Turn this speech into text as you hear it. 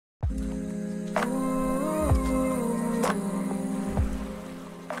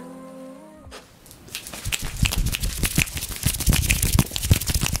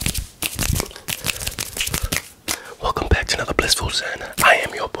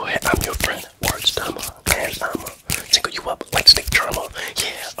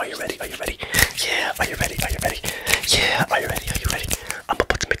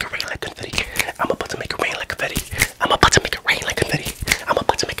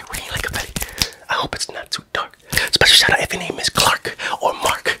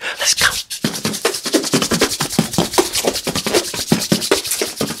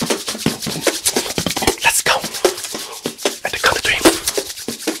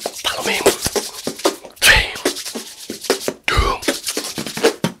Follow me. 3, 2,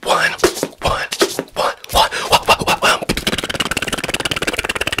 1.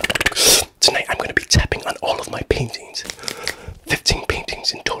 Tonight I'm going to be tapping on all of my paintings. 15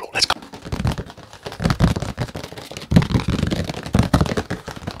 paintings in total. Let's go.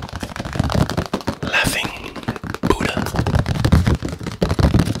 Laughing Buddha.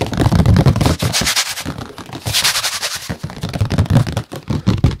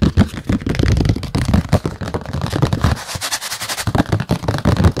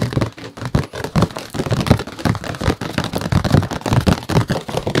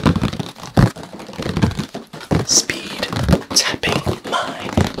 Speed tapping my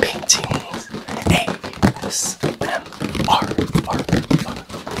paintings. ASMR.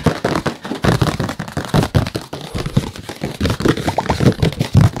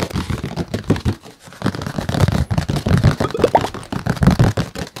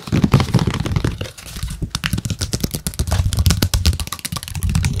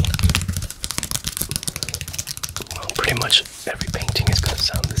 Well, pretty much every painting is going to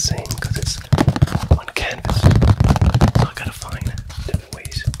sound the same because it's on canvas. So I gotta find different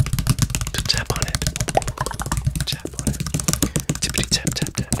ways to tap on it. Tap on it. Tippity tap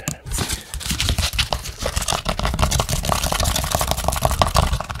tap tap tap.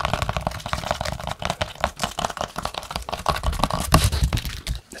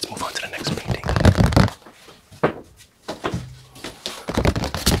 Let's move on to the next painting.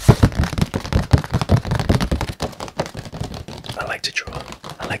 I like to draw.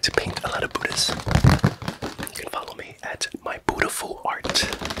 I like to paint a lot of Buddhas. You can follow me at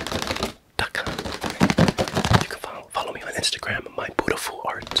mybeautifulart.com. You can follow me on Instagram,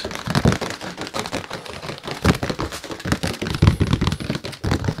 mybeautifulart.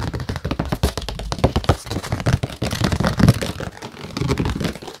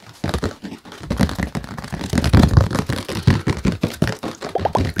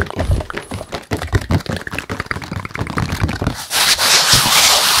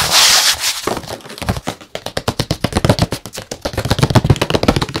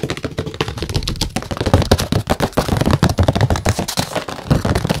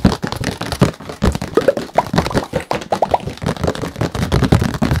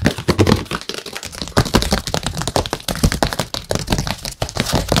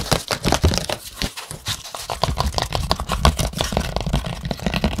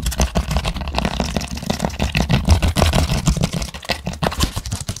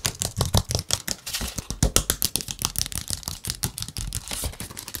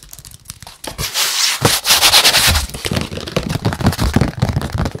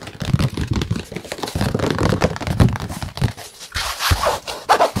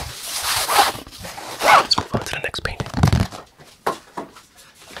 Let's move on to the next painting.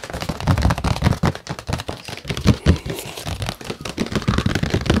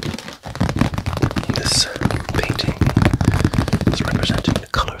 This painting is representing the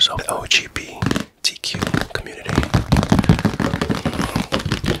colors of the LGBTQ community.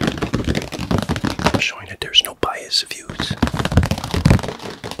 Showing that there's no biased views.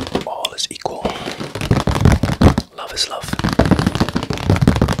 All is equal. Love is love.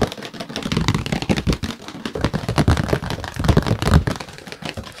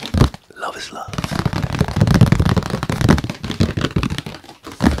 Love is love.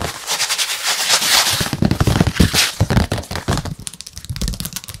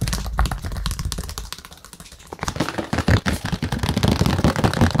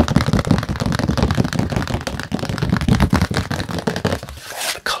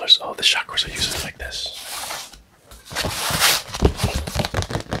 And the colors of the chakras are usually like this.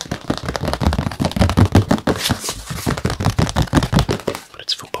 But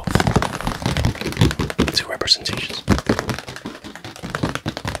it's for both. Two representations.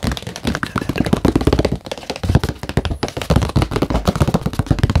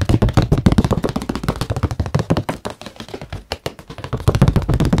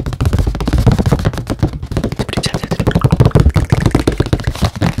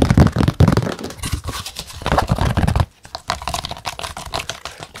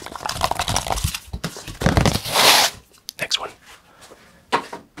 Next one.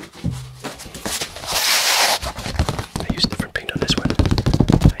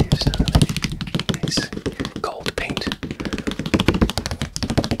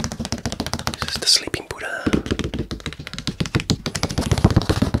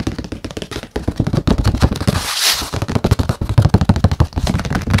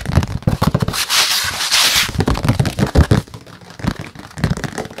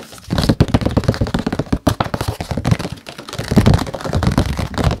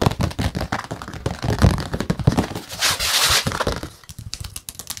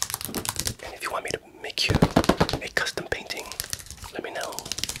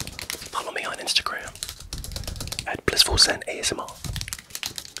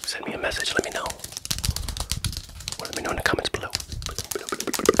 send me a message. Let me know. Or let me know in the comments below.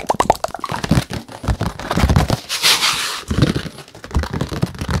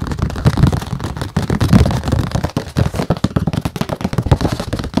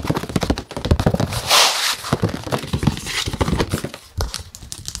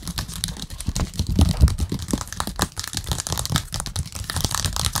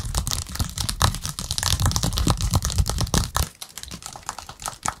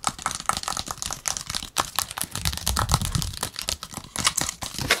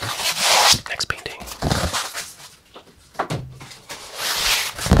 Next painting.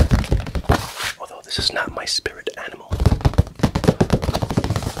 Although this is not my spirit animal,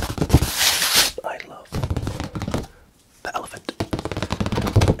 I love the elephant.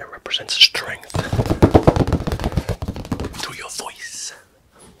 It represents strength. Through your voice,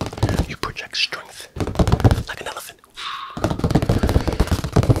 you project strength like an elephant.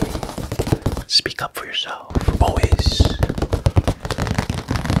 Speak up for yourself. Always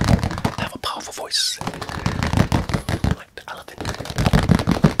have a powerful voice like the elephant.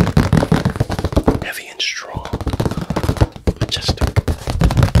 Heavy and strong. Majestic.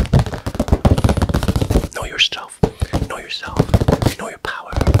 Know yourself. Know yourself. Know your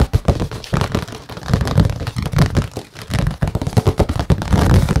power.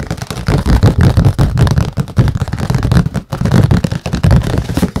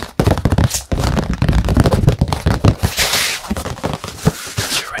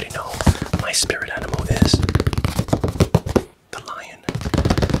 My spirit animal is the lion.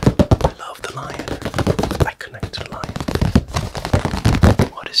 I love the lion. I connect to the lion.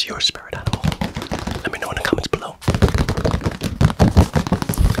 What is your spirit animal? Let me know in the comments below.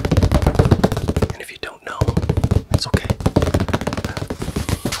 And if you don't know, it's okay.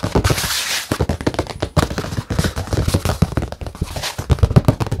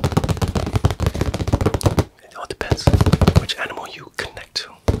 It all depends which animal you connect to.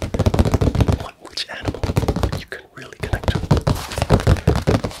 Which animal you can really connect to.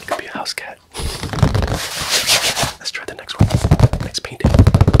 It could be a house cat. Let's try the next one. Next painting.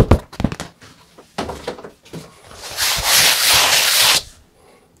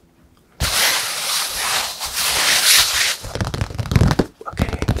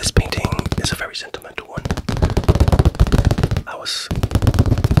 Okay, this painting is a very sentimental one. I was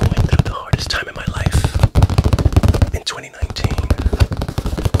going through the hardest time in my life in 2019.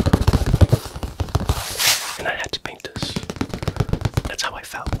 And I had to paint this. That's how I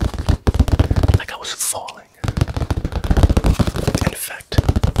felt. Like I was falling. In fact,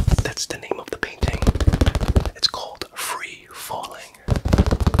 that's the name of the painting. It's called Free Falling.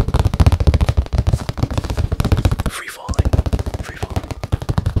 Free falling. Free falling.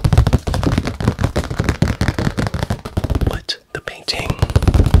 But the painting,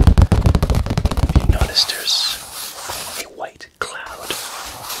 if you notice, there's a white cloud.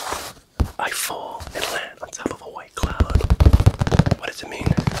 I fall and land on top of a white cloud. What does it mean?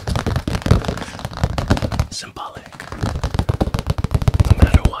 Symbolic. No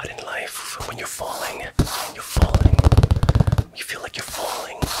matter what in life, when you're falling, you're falling. You feel like you're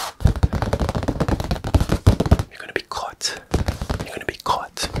falling. You're gonna be caught. You're gonna be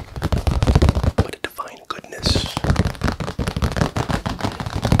caught by the divine goodness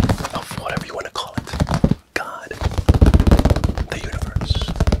of whatever you want to call it. God. The universe.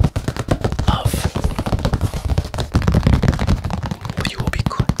 Love. But you will be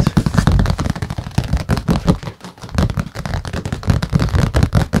caught.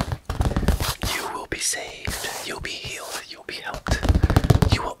 You will be saved.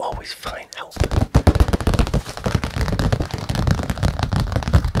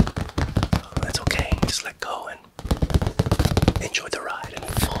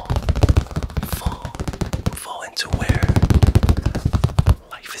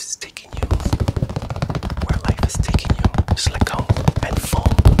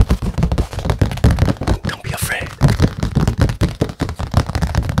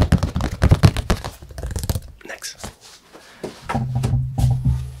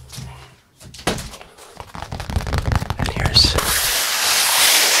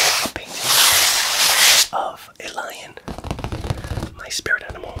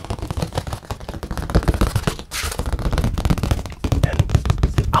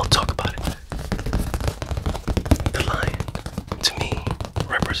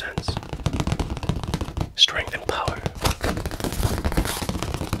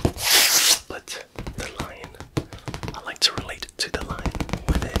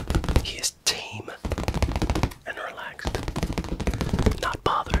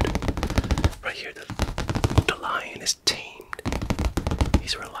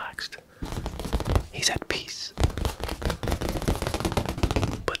 relaxed. He's at peace.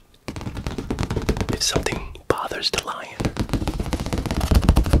 But if something bothers the lion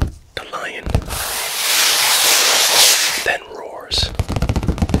then roars.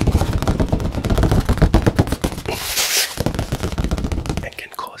 And can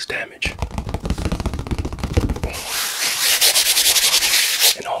cause damage.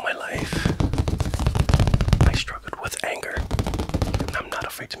 In all my life, I struggled with anger. I'm not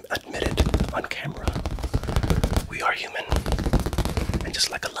afraid to admit it on camera. We are human. And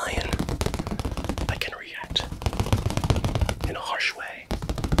just like a lion, I can react in a harsh way,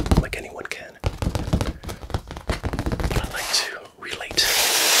 like anyone can. I like to relate,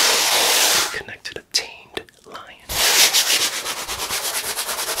 connect to the tamed lion.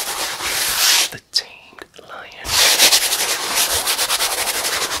 The tamed lion.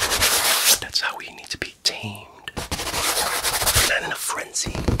 That's how we need to be tamed. Not in a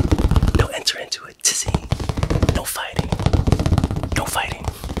frenzy. Don't enter into a tizzy. No fighting. No fighting.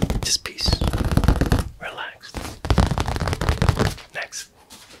 Just peace. Relaxed. Next.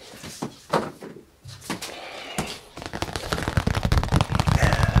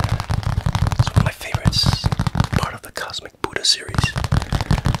 It's one of my favorites. Part of the Cosmic Buddha series.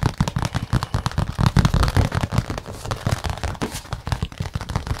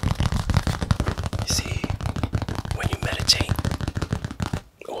 You see, when you meditate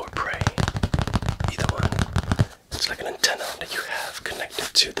or pray, either one, it's like an antenna that you have connected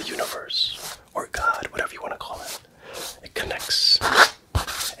to the universe or God, whatever you want to call it. It connects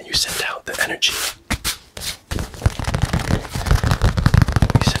and you send out the energy.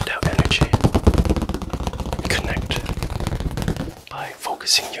 You send out energy. You connect by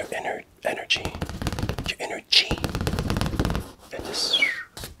focusing your inner energy, your inner chi. And this,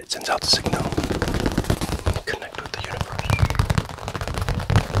 it sends out the signal. Connect with the universe.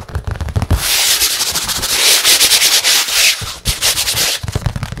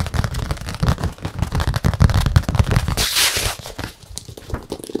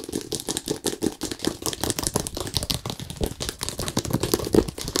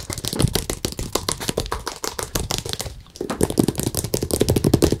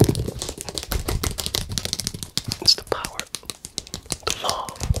 It's the power, the law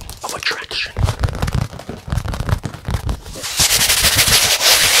of attraction.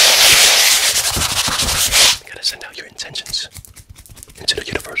 You gotta send out your intentions into the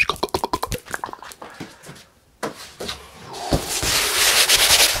universe. Go, go, go, go, go.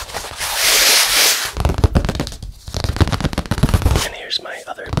 And here's my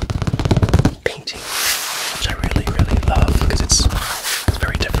other painting, which I really, really love because it's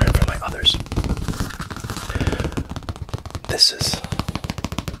very different from my others. This is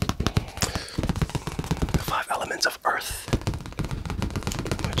the 5 elements of earth,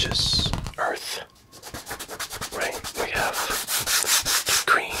 which is earth, right? We have the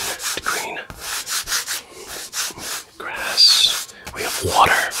green grass, we have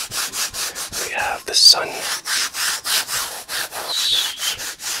water, we have the sun,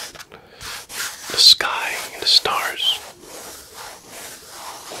 the sky, and the stars.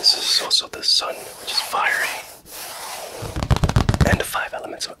 This is also the sun, which is fiery. And the 5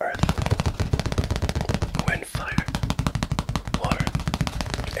 elements of earth. Wind, fire, water,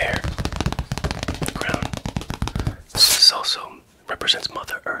 air, ground. This also represents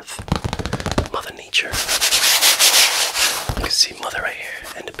Mother Earth, Mother Nature. You can see Mother right here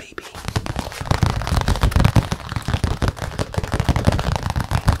and the baby.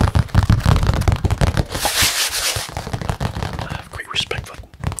 I have great respect for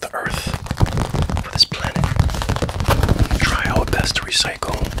the earth, for this planet. Try our best to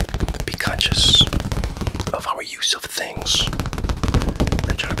recycle, be conscious of our use of things,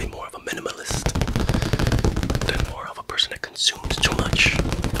 and try to be more of a minimalist than more of a person that consumes too much.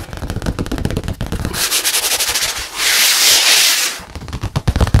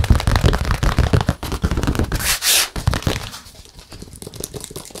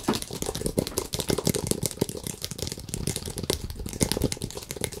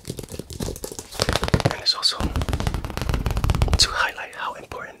 And it's also to highlight how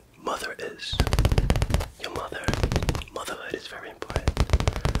important mother is. Your mother. Motherhood is very important.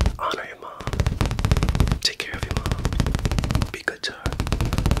 Honor your mom. Take care of your mom. Be good to her.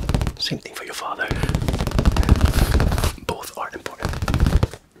 Same thing for your father. Both are important.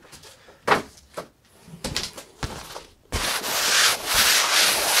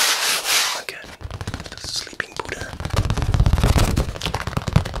 Again, the sleeping Buddha.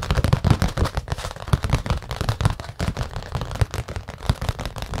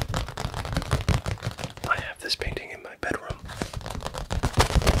 I have this painting in my bedroom.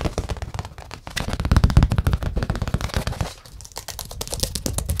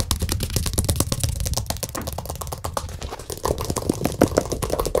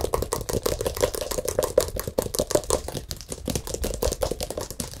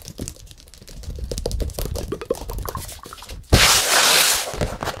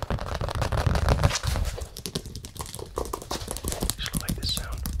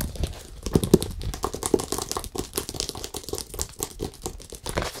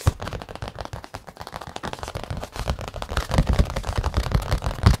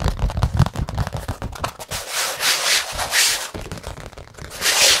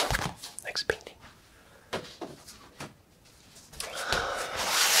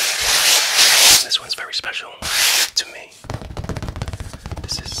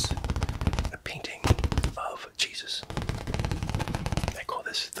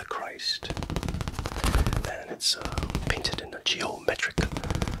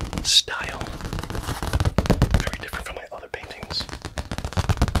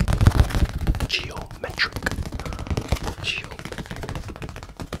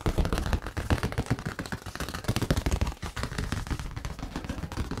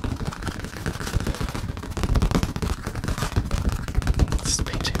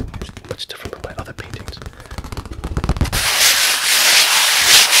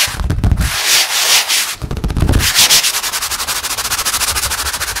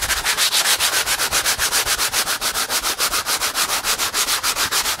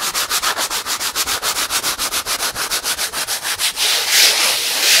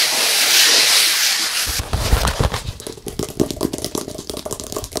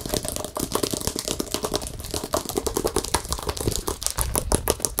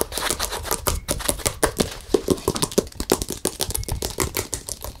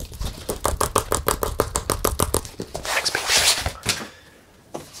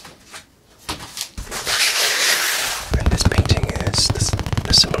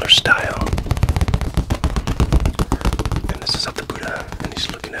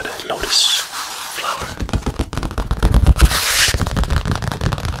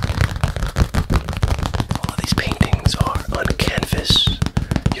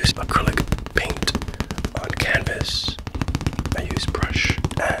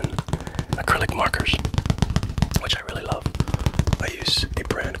 a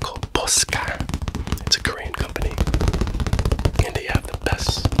brand called Posca. It's a Korean company, and they have the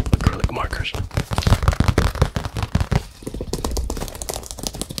best acrylic markers.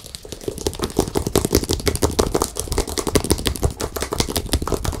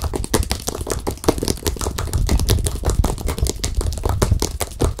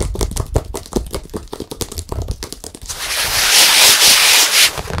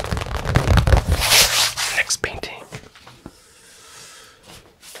 Next painting.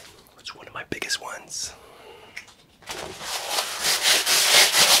 It's one of my biggest ones.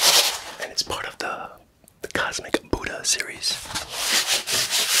 And it's part of the Cosmic Buddha series.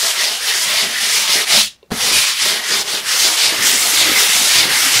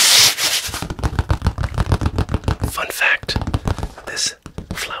 Fun fact, this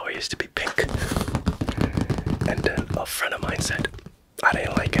flower used to be pink. And then a friend of mine said, I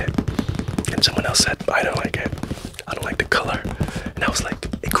didn't like it. And someone else said, I don't like it. I don't like the color. And I was like,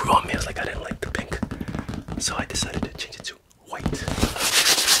 it grew on me. I was like, I didn't like the pink. So I decided to change it to white.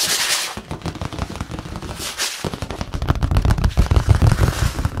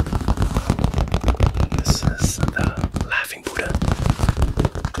 This is the Laughing Buddha.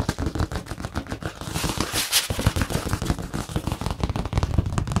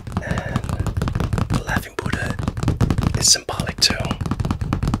 And the Laughing Buddha is symbolic too,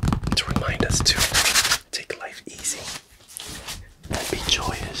 to remind us to take life easy and be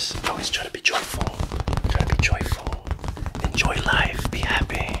joyous. Always try to be joyful. Try to be joyful. Enjoy life. Be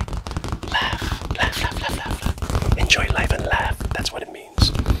happy. Laugh. Laugh, laugh, laugh, laugh, laugh. Enjoy life and laugh. That's what it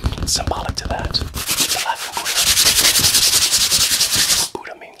means. It's symbolic to that. The Laughing Buddha.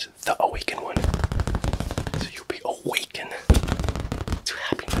 Buddha means the awakened one. So you'll be awakened to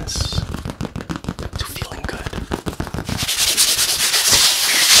happiness, to feeling good.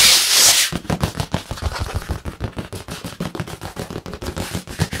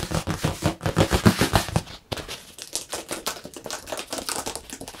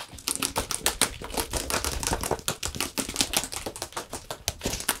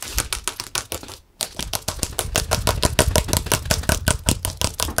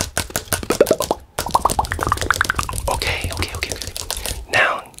 Okay.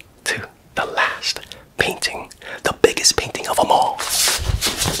 Now to the last painting, the biggest painting of them all.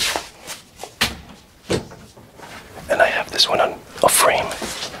 And I have this one on a frame.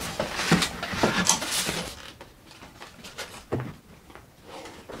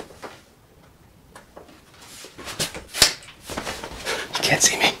 You can't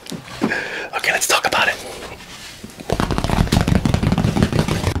see me. Okay, let's talk about it.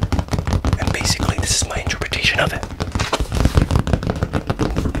 And basically, this is my interpretation of it.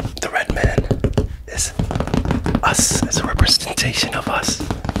 The red man is us, as a representation of us.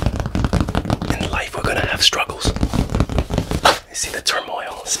 In life, we're gonna have struggles. You see the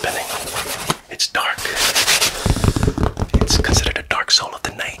turmoil spinning. It's dark. It's considered the dark soul of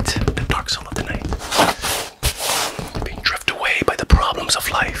the night. The dark soul of the night. You're being drifted away by the problems of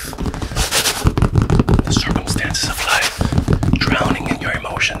life, the circumstances of life, drowning in your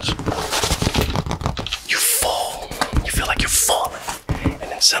emotions. You fall. You feel like you're falling. And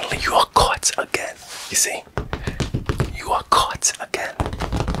then suddenly you are caught again. You see? You are caught again.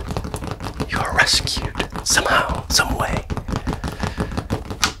 You are rescued somehow, some way.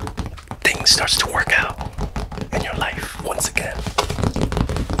 Things starts to work out in your life once again.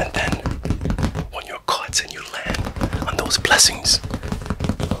 And then when you're caught and you land on those blessings,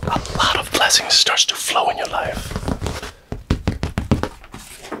 a lot of blessings starts to flow in your life.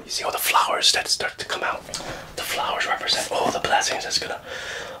 You see all the flowers that start to come out. The flowers represent all the blessings that's gonna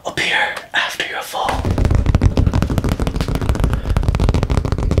appear after your fall.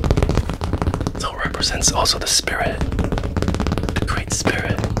 So it represents also the spirit, the great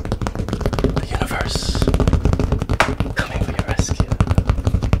spirit, the universe coming for your rescue.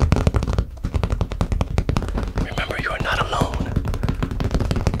 Remember, you are not alone.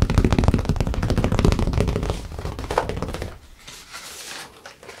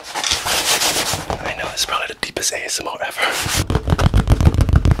 I know this is probably the deepest ASMR ever.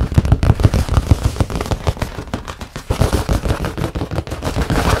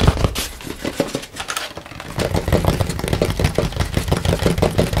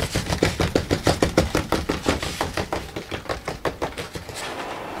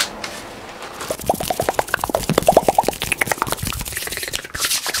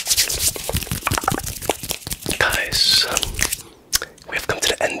 We have come to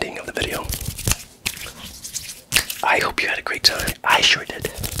the ending of the video. I hope you had a great time. I sure did.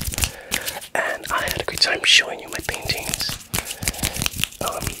 And I had a great time showing you my paintings.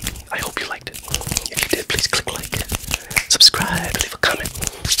 I hope you liked it. If you did, please click like, subscribe, leave a comment.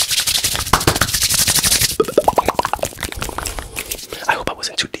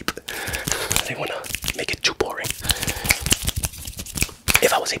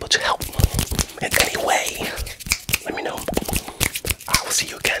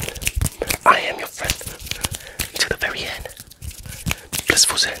 I am your friend to the very end.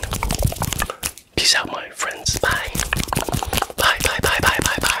 Blissful Zen. Peace out, my friends. Bye. Bye, bye, bye, bye,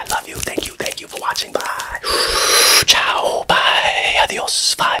 bye, bye. Love you. Thank you for watching. Bye. Ciao. Bye.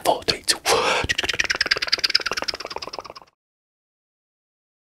 Adios. 5, 4,